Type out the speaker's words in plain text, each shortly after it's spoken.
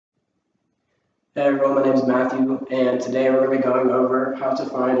Hey everyone, my name is Matthew, and today we're going to be going over how to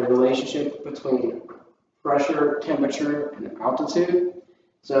find a relationship between pressure, temperature, and altitude.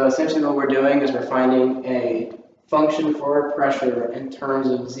 So essentially what we're doing is we're finding a function for pressure in terms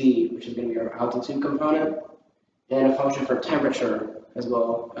of z, which is going to be our altitude component, and a function for temperature as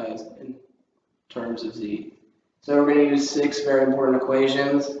well as in terms of z. So we're going to use 6 very important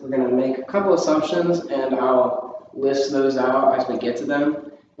equations. We're going to make a couple assumptions, and I'll list those out as we get to them.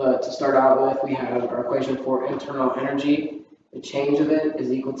 But to start out with, we have our equation for internal energy. The change of it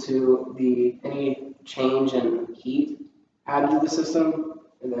is equal to any change in heat added to the system,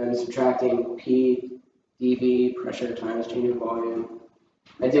 and then subtracting P dV, pressure times change in volume.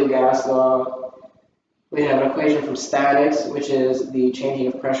 Ideal gas law. We have an equation from statics, which is the changing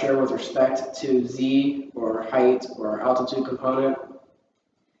of pressure with respect to z, or height, or altitude component,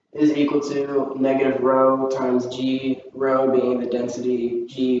 is equal to negative rho times g, rho being the density,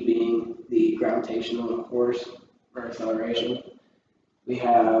 g being the gravitational force or acceleration. We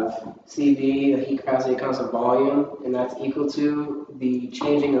have CV, the heat capacity constant volume, and that's equal to the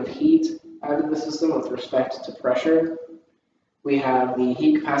changing of heat out of the system with respect to pressure. We have the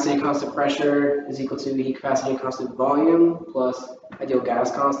heat capacity constant pressure is equal to the heat capacity constant volume plus ideal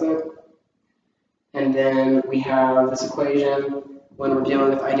gas constant. And then we have this equation. When we're dealing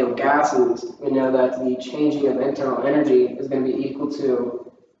with ideal gases, we know that the changing of internal energy is going to be equal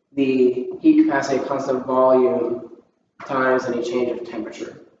to the heat capacity constant volume times any change of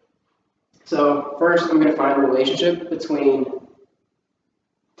temperature. So first, I'm going to find a relationship between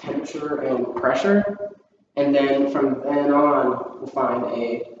temperature and pressure, and then from then on, we'll find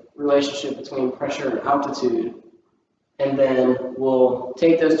a relationship between pressure and altitude, and then we'll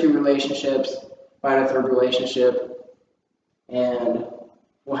take those two relationships, find a third relationship, and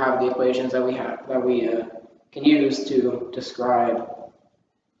we'll have the equations that we can use to describe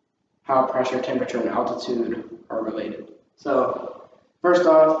how pressure, temperature, and altitude are related. So first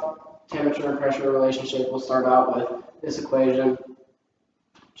off, temperature and pressure relationship, we'll start out with this equation.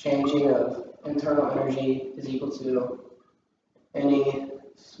 Changing of internal energy is equal to any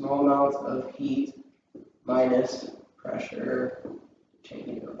small amount of heat minus pressure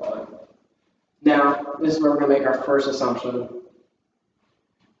changing of volume. Now, this is where we're going to make our first assumption.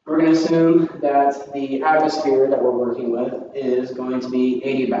 We're going to assume that the atmosphere that we're working with is going to be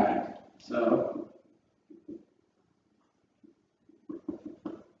adiabatic. So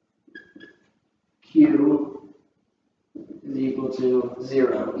Q is equal to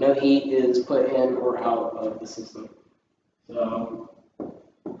 0. No heat is put in or out of the system. So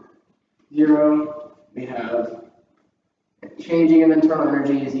 0, we have changing of internal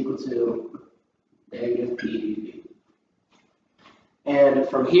energy is equal to negative P dV. And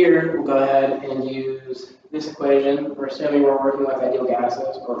from here, we'll go ahead and use this equation. We're assuming we're working with ideal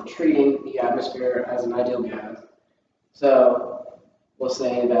gases, or treating the atmosphere as an ideal gas. So we'll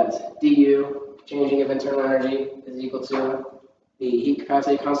say that du, changing of internal energy, is equal to the heat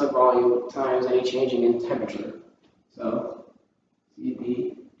capacity constant volume times any changing in temperature. So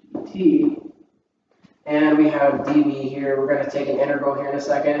Cv dt. And we have dV here. We're going to take an integral here in a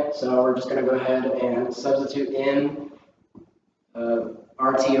second. So we're just going to go ahead and substitute in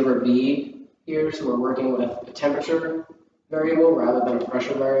RT over V here, so we're working with a temperature variable rather than a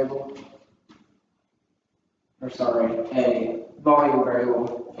pressure variable. Or sorry, a volume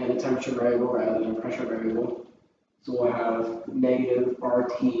variable and a temperature variable rather than a pressure variable. So we'll have negative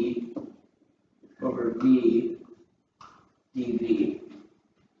RT over V dV.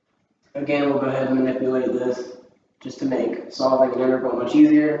 Again, we'll go ahead and manipulate this just to make solving an integral much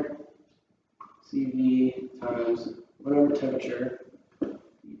easier. Cv times 1 over temperature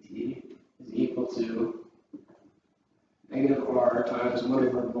dt is equal to negative R times 1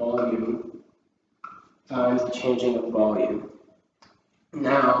 over volume times the changing of volume.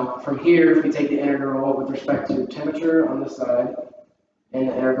 Now, from here, if we take the integral with respect to temperature on this side and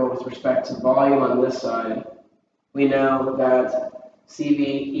the integral with respect to volume on this side, we know that Cv,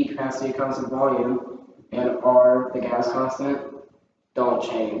 heat capacity constant volume, and R, the gas constant, don't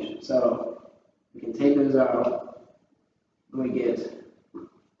change. So we can take those out. We get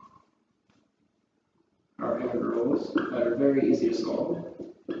our integrals that are very easy to solve.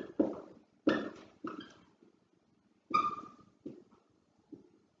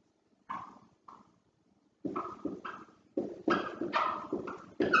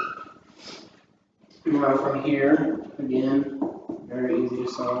 Now from here, again, very easy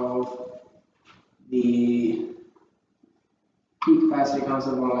to solve. The heat capacity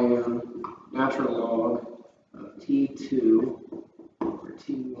constant volume, natural log of T2 over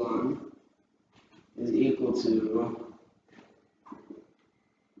T1 is equal to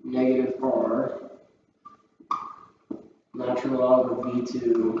negative r natural log of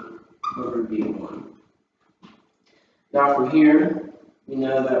v2 over v1. Now from here, we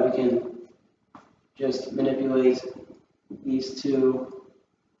know that we can just manipulate these two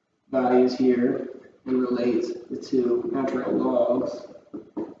values here and relate the two natural logs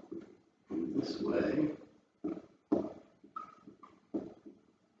in this way.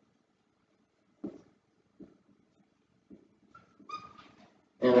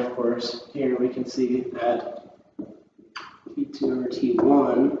 And of course, here we can see that T2 over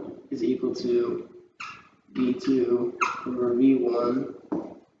T1 is equal to V2 over V1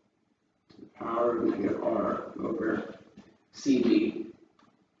 to the power of negative R over CV.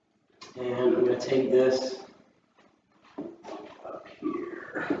 And I'm going to take this up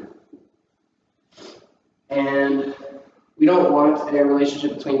here. And we don't want a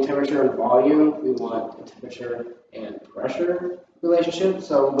relationship between temperature and volume. We want a temperature and pressure relationship.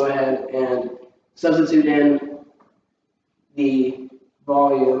 So we'll go ahead and substitute in the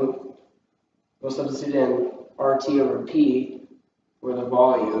volume. We'll substitute in RT over P for the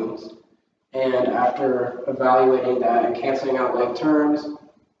volumes. And after evaluating that and canceling out like terms,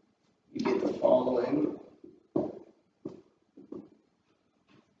 you get the following.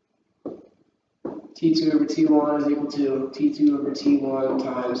 T2 over T1 is equal to T2 over T1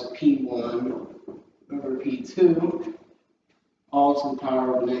 times P1 over P2, all to the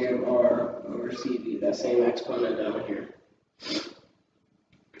power of negative R over CV, that same exponent down here.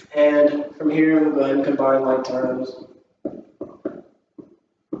 And from here, we'll go ahead and combine like terms.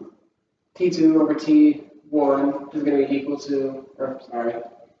 T2 over T1 is going to be equal to,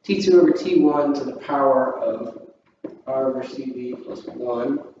 T2 over T1 to the power of R over CV plus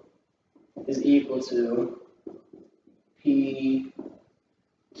 1 is equal to P2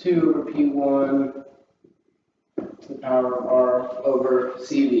 over P1 to the power of R over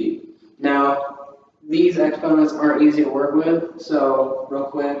CV. Now, these exponents aren't easy to work with, so real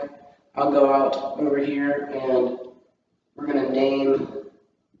quick, I'll go out over here and we're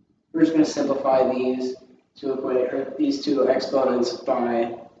just going to simplify these to equate these two exponents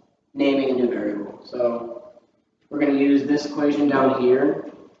by naming a new variable. So we're going to use this equation down here.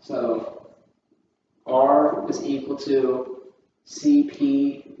 So R is equal to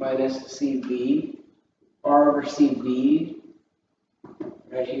CP minus CV. R over CV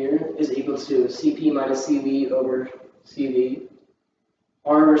right here is equal to CP minus CV over CV.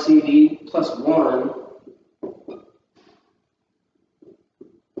 R over CV plus 1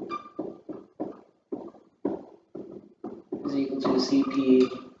 is equal to CP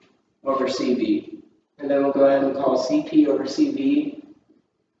over CV. And then we'll go ahead and call CP over CV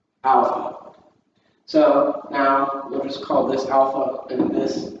alpha. So now we'll just call this alpha and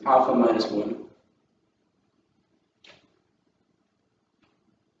this alpha minus 1.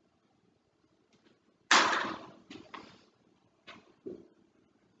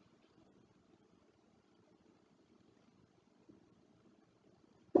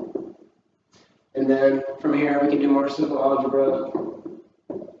 And then from here, we can do more simple algebra.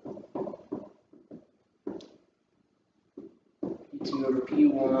 P2 over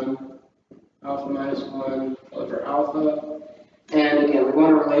P1, alpha minus 1 over alpha. And again, we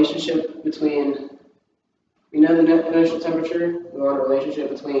want a relationship between, we know the initial temperature, we want a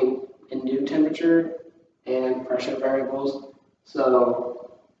relationship between a new temperature and pressure variables.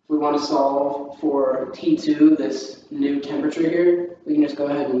 So if we want to solve for T2, this new temperature here, we can just go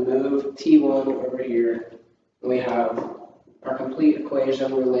ahead and move T1 over here. And we have our complete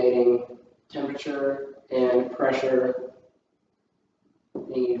equation relating temperature and pressure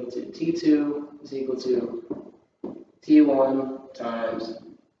being equal to T2 is equal to T1 times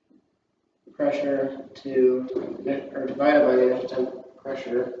pressure divided by the initial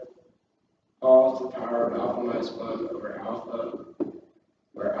pressure, all to the power of alpha minus 1 over alpha,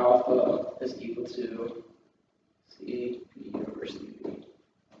 where alpha is equal to CP over CV.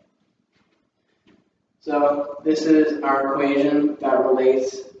 So this is our equation that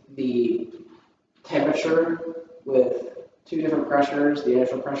relates the temperature with two different pressures, the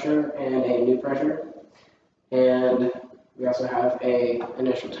initial pressure and a new pressure. And we also have a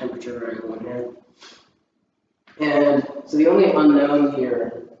initial temperature variable in here. And so the only unknown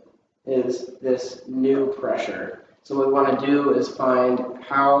here is this new pressure. So what we want to do is find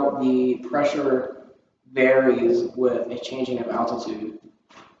how the pressure varies with a changing of altitude.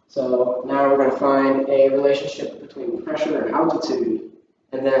 So now we're going to find a relationship between pressure and altitude,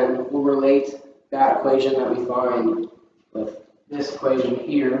 and then we'll relate that equation that we find with this equation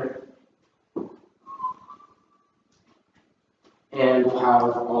here, and we'll have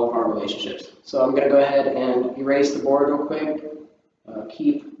all of our relationships. So I'm going to go ahead and erase the board real quick,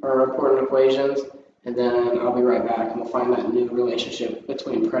 keep our important equations, and then I'll be right back and we'll find that new relationship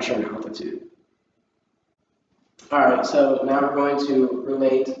between pressure and altitude. Alright, so now we're going to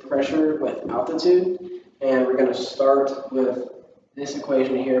relate pressure with altitude, and we're going to start with this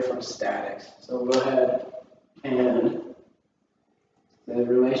equation here from statics. So we'll go ahead and the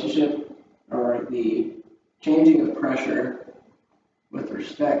relationship, or the changing of pressure with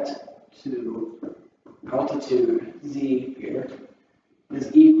respect to altitude z here is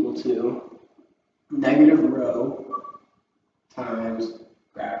equal to negative rho times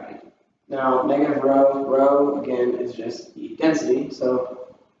gravity. Now, negative rho again is just the density,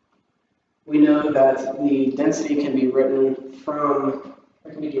 so we know that the density can be written from,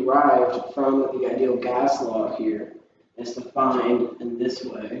 or can be derived from the ideal gas law here. It's defined in this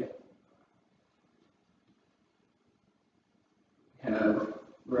way. We have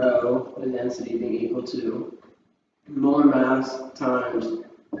rho, the density, being equal to molar mass times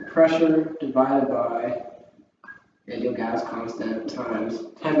pressure divided by the ideal gas constant times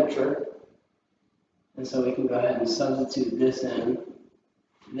temperature. And so we can go ahead and substitute this in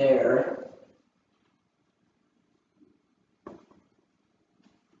there.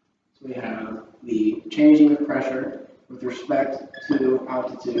 So we have the changing of pressure with respect to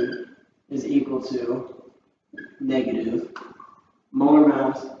altitude is equal to negative molar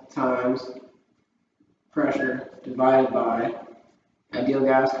mass times pressure divided by ideal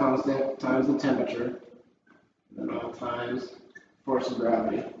gas constant times the temperature, and then all times force of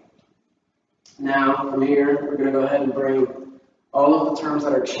gravity. Now, from here, we're going to go ahead and bring all of the terms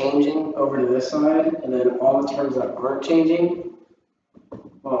that are changing over to this side, and then all the terms that aren't changing,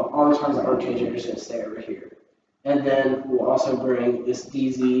 well, all the terms that aren't changing are just going to stay over here. And then we'll also bring this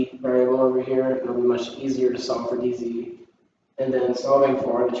dz variable over here, and it'll be much easier to solve for dz. And then solving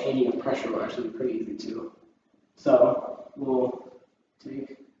for the changing of pressure will actually be pretty easy too. So we'll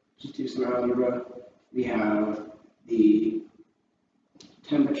just do some algebra. We have the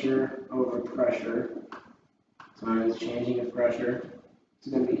temperature over pressure times changing of pressure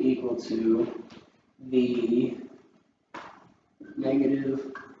is going to be equal to the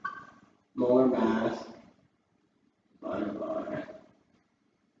negative molar mass divided by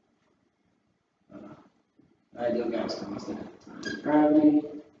ideal gas constant times gravity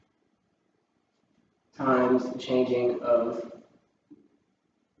times the changing of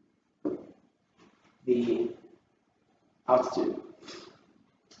the altitude.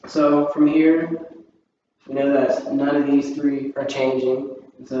 So from here, we know that none of these three are changing,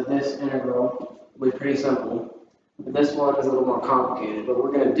 and so this integral will be pretty simple. But this one is a little more complicated. What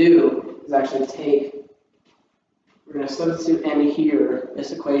we're going to do is actually we're going to substitute in here,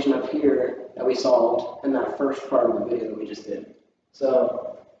 this equation up here that we solved in that first part of the video that we just did.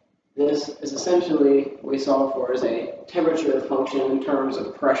 So this is essentially what we solved for is a temperature function in terms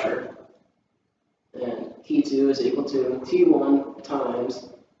of pressure. And T2 is equal to T1 times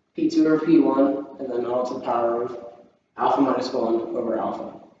P2 over P1, and then all to the power of alpha minus 1 over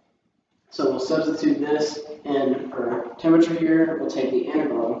alpha. So we'll substitute this in for temperature here. We'll take the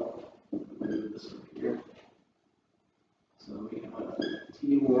integral. Move this over here. So we have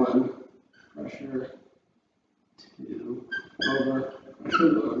T1 pressure 2 over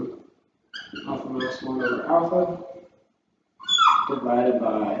pressure 1, alpha minus 1 over alpha, divided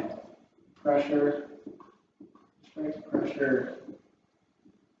by pressure, pressure,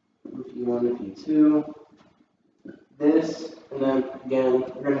 P1 and P2, this, and then again,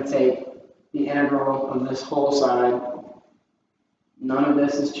 we're going to take the integral of this whole side. None of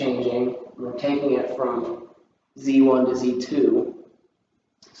this is changing. We're taking it from Z1 to Z2.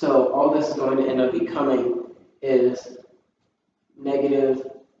 So all this is going to end up becoming is negative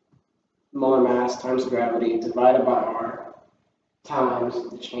molar mass times gravity divided by R times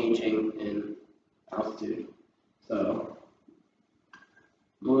the changing in altitude. So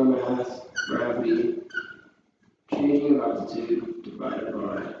molar mass, gravity, changing of altitude divided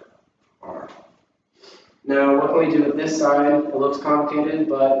by R. Now, what can we do with this side? It looks complicated,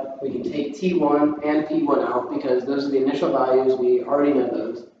 but we can take T1 and P1 out because those are the initial values. We already know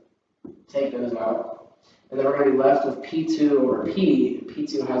those. Take those out. And then we're going to be left with P2 over P.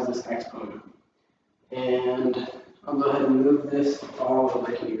 P2 has this exponent. And I'll go ahead and move this all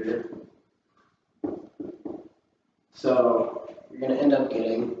over here. So you're going to end up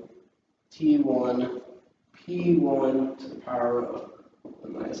getting T1 P1 to the power of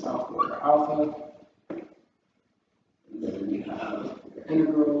 1 minus alpha over alpha. And then you have your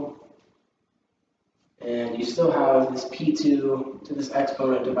integral. And you still have this P2 to this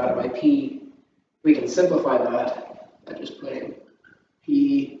exponent divided by P. We can simplify that by just putting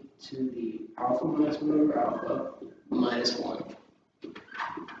P to the alpha minus 1 over alpha minus 1.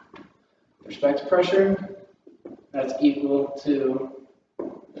 respect to pressure, that's equal to,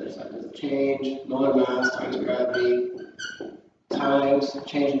 there's a change, molar mass times gravity, times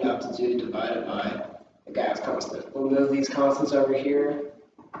change in altitude divided by the gas constant. We'll move these constants over here.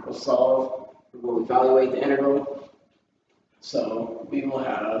 We'll evaluate the integral. So we will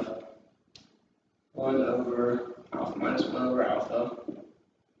have 1 over alpha minus 1 over alpha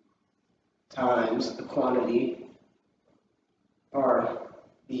times the quantity, or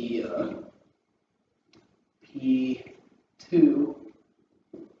the P2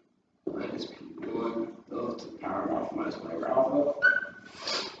 minus P1, both to the power of alpha minus 1 over alpha.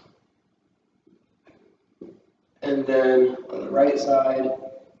 And then on the right side,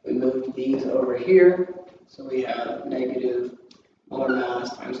 we moved these over here. So we have negative molar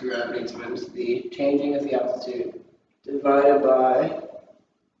mass times gravity times the changing of the altitude divided by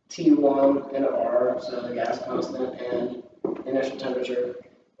T1 and R, so the gas constant and initial temperature,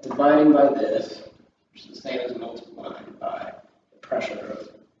 dividing by this, which is the same as multiplying by the pressure of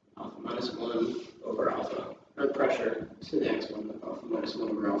alpha minus 1 over alpha, or pressure to the next one of alpha minus 1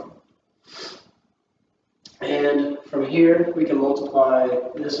 over alpha. And from here, we can multiply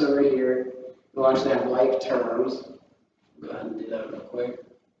this over here. We'll actually have like terms. Go ahead and do that real quick.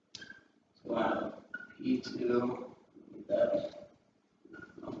 So we'll have P2, that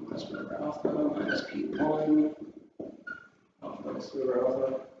alpha minus 1 over alpha minus P1, alpha minus 2 over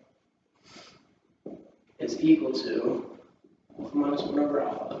alpha is equal to alpha minus 1 over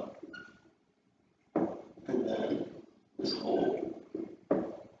alpha. And then this whole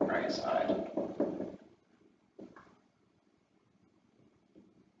right side.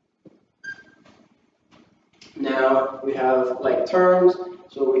 Now we have like terms,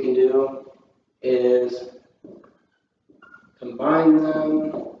 so what we can do is combine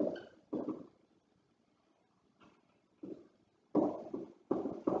them.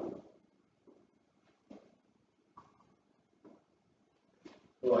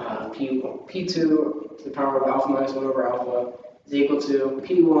 We'll have P2 to the power of alpha minus 1 over alpha is equal to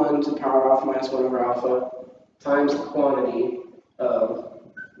P1 to the power of alpha minus 1 over alpha times the quantity of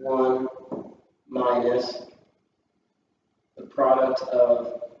 1 minus the product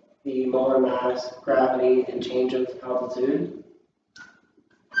of the molar mass, gravity, and change of altitude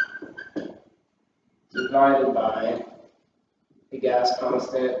divided by the gas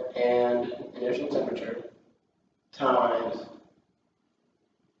constant and initial temperature times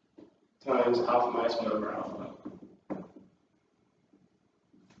alpha minus 1 over alpha.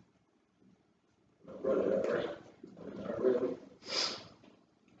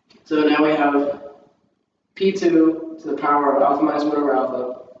 So now we have P2 to the power of alpha minus 1 over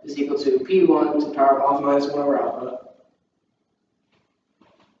alpha is equal to P1 to the power of alpha minus 1 over alpha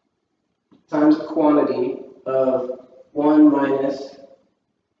times the quantity of 1 minus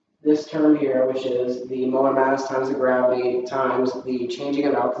this term here, which is the molar mass times the gravity times the changing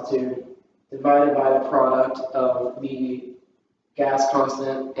of altitude divided by the product of the gas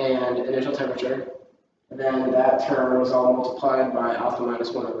constant and initial temperature. And then that term is all multiplied by alpha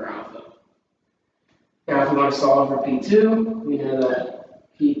minus 1 over alpha. Now, if we want to solve for P2, we know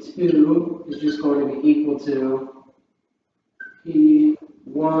that P2 is just going to be equal to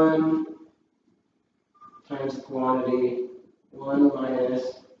P1 times the quantity 1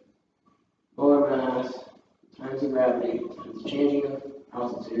 minus molar mass times the gravity times the changing of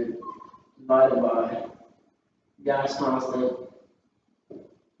altitude divided by gas constant,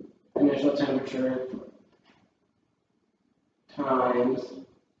 initial temperature times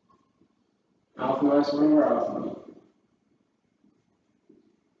alpha minus 1 over alpha,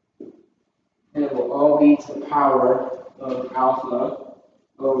 and it will all be to the power of alpha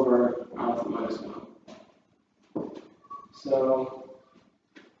over alpha minus 1. So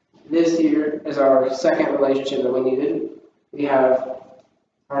this here is our second relationship that we needed. We have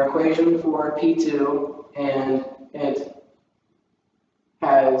our equation for P2, and it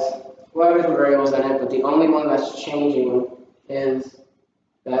has a lot of different variables in it, but the only one that's changing is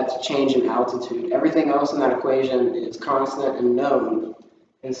that change in altitude. Everything else in that equation is constant and known.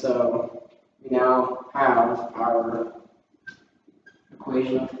 And so we now have our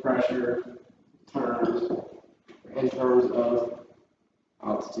equation of pressure in terms of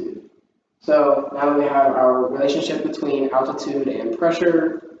altitude. So now that we have our relationship between altitude and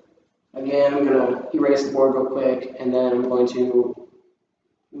pressure, again, I'm going to erase the board real quick, and then I'm going to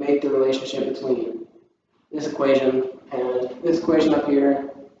make the relationship between this equation and this equation up here,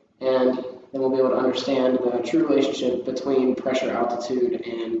 and then we'll be able to understand the true relationship between pressure, altitude,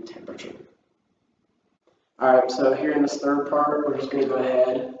 and temperature. Alright, so here in this third part, we're just going to go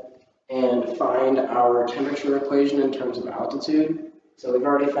ahead and find our temperature equation in terms of altitude. So we've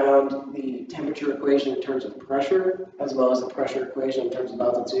already found the temperature equation in terms of pressure, as well as the pressure equation in terms of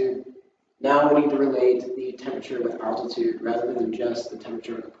altitude. Now we need to relate the temperature with altitude rather than just the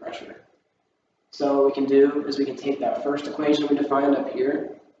temperature with the pressure. So what we can do is we can take that first equation we defined up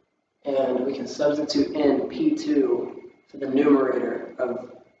here, and we can substitute in P2 for the numerator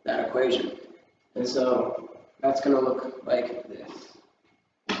of that equation. And so that's going to look like this.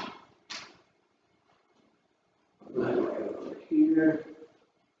 I'll go ahead and write it over here.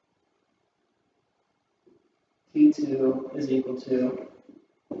 T2 is equal to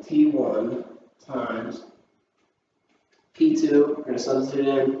T1 times P2. We're going to substitute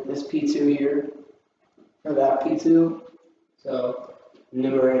in this P2 here for that P2. So the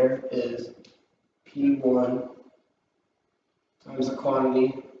numerator is P1 times the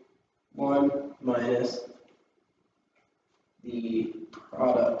quantity 1 minus the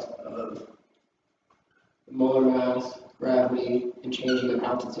product of the molar mass, gravity, and changing of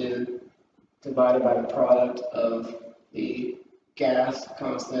altitude divided by the product of the gas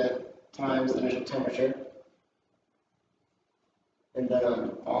constant times the initial temperature, and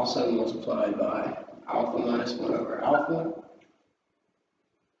then also multiplied by alpha minus 1 over alpha,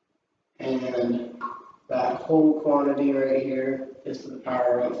 and that whole quantity right here is to the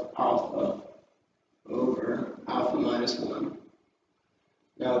power of alpha over alpha minus 1.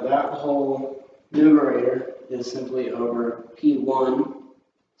 Now that whole numerator is simply over P1,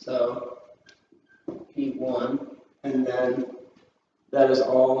 so P1, and then that is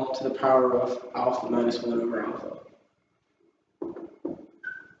all to the power of alpha minus 1 over alpha.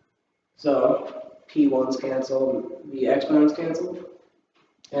 So P1's canceled, the exponents canceled,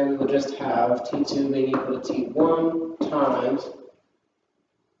 and we'll just have T2 being equal to T1 times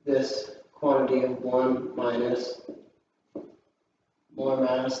this quantity of 1 minus molar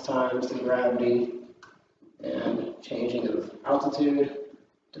mass times the gravity and changing of altitude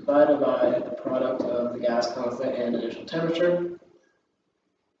divided by the product of the gas constant and initial temperature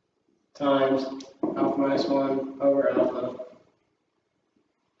times alpha minus 1 over alpha.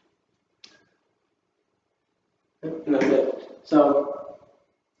 And that's it. So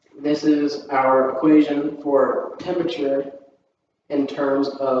this is our equation for temperature in terms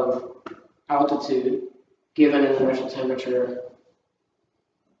of altitude given an initial temperature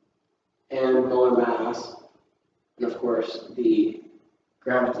and molar mass, and of course the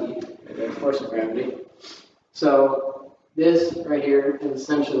gravity, the force of gravity. So this right here is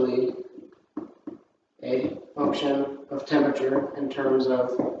essentially a function of temperature in terms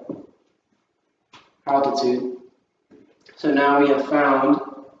of altitude. So now we have found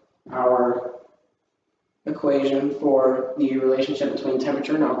our equation for the relationship between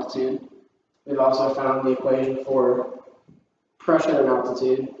temperature and altitude. We've also found the equation for pressure and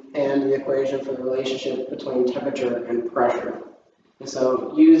altitude, and the equation for the relationship between temperature and pressure. And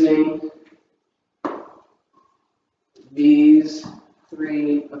so using these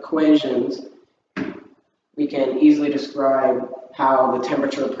three equations, we can easily describe how the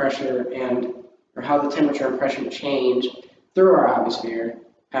temperature, pressure, or how the temperature and pressure change through our atmosphere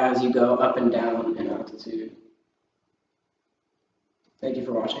as you go up and down in altitude. Thank you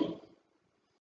for watching.